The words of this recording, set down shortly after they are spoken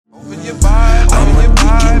I'm a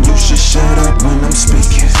deacon, you should shut up when I'm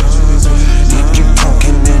speaking. If you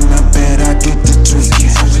talking, then I bet I get to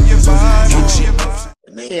tweaking.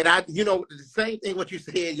 Man, you know, the same thing what you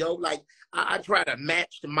said, yo. Like, I try to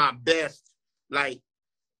match my best. Like,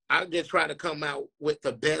 I just try to come out with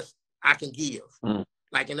the best I can give.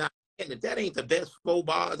 Like, and if that ain't the best 4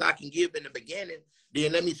 bars I can give in the beginning,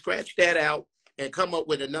 then let me scratch that out and come up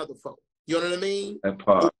with another 4. You know what I mean?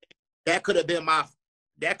 That could have been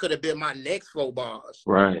my next 4 bars.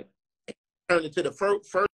 Right. Turn it to the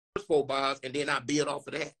first 4 bars, and then I build off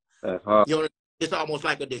of that. That's hard. You know, it's almost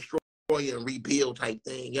like a destroy and rebuild type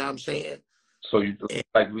thing. You know what I'm saying? So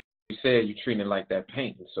like we said, you're treating it like that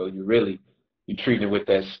painting. So you treating it with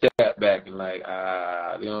that step back and like,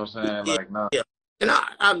 you know what I'm saying? Yeah, like, nah. Yeah. And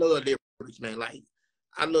I love lyrics, man. Like,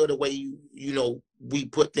 I love the way you know, we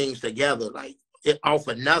put things together, like it off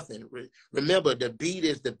of nothing. Remember, the beat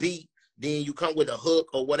is the beat. Then you come with a hook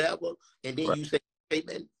or whatever, and then you say, hey,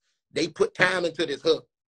 man, they put time into this hook.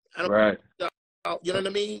 You know what I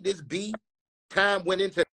mean? This beat, time went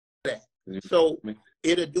into that. So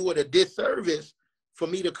it'll do it a disservice for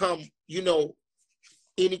me to come, you know,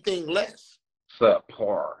 anything less.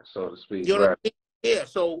 Subpar, so to speak. You know what I mean? Yeah,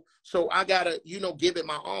 so I gotta, you know, give it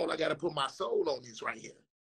my all. I gotta put my soul on this right here.